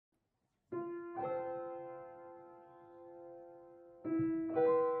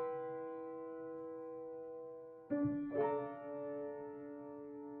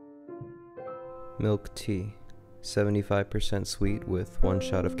Milk tea, 75% sweet with 1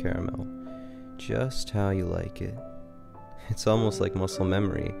 shot of caramel. Just how you like it. It's almost like muscle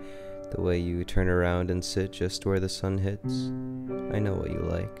memory, the way you turn around and sit just where the sun hits. I know what you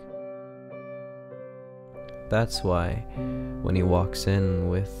like. That's why, when he walks in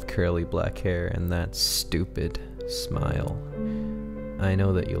with curly black hair and that stupid smile, I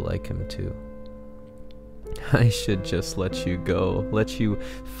know that you like him too. I should just let you go, let you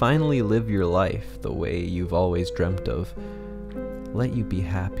finally live your life the way you've always dreamt of. Let you be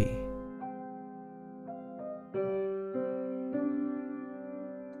happy.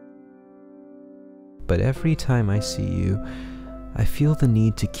 But every time I see you, I feel the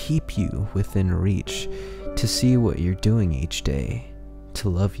need to keep you within reach, to see what you're doing each day, to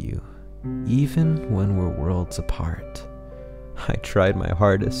love you, even when we're worlds apart. I tried my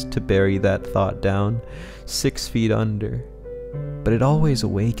hardest to bury that thought down, 6 feet under, but it always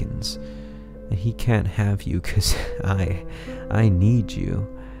awakens, and he can't have you 'cause I need you.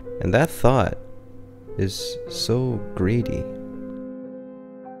 And that thought is so greedy.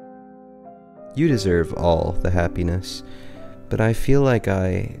 You deserve all the happiness, but I feel like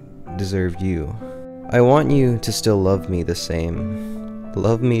I deserve you. I want you to still love me the same.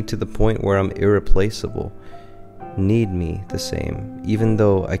 Love me to the point where I'm irreplaceable. Need me the same, even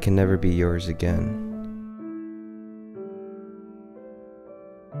though I can never be yours again.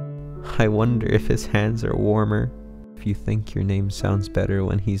 I wonder if his hands are warmer, if you think your name sounds better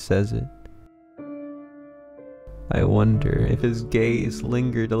when he says it. I wonder if his gaze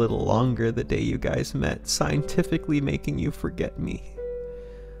lingered a little longer the day you guys met, scientifically making you forget me.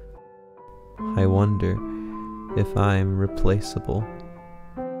 I wonder if I'm replaceable.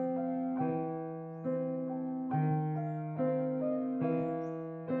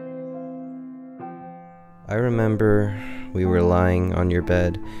 I remember we were lying on your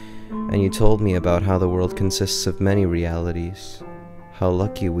bed, and you told me about how the world consists of many realities, how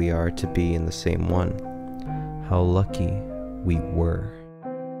lucky we are to be in the same one, how lucky we were.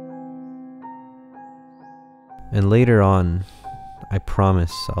 And later on, I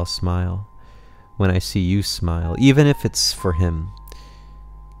promise I'll smile when I see you smile, even if it's for him,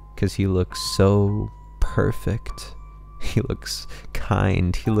 'cause he looks so perfect. He looks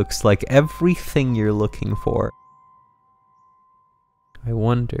kind. He looks like everything you're looking for. I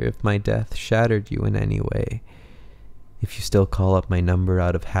wonder if my death shattered you in any way. If you still call up my number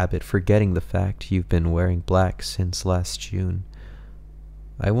out of habit, forgetting the fact you've been wearing black since last June.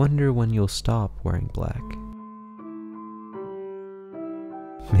 I wonder when you'll stop wearing black.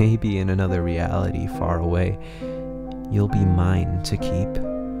 Maybe in another reality far away, you'll be mine to keep.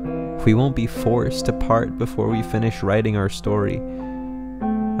 We won't be forced apart before we finish writing our story.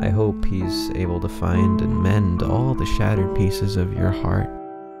 I hope he's able to find and mend all the shattered pieces of your heart.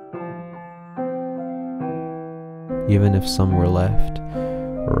 Even if some were left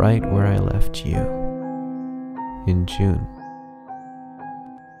right where I left you, in June,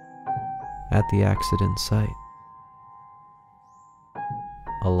 at the accident site,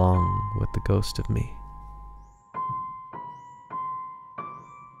 along with the ghost of me.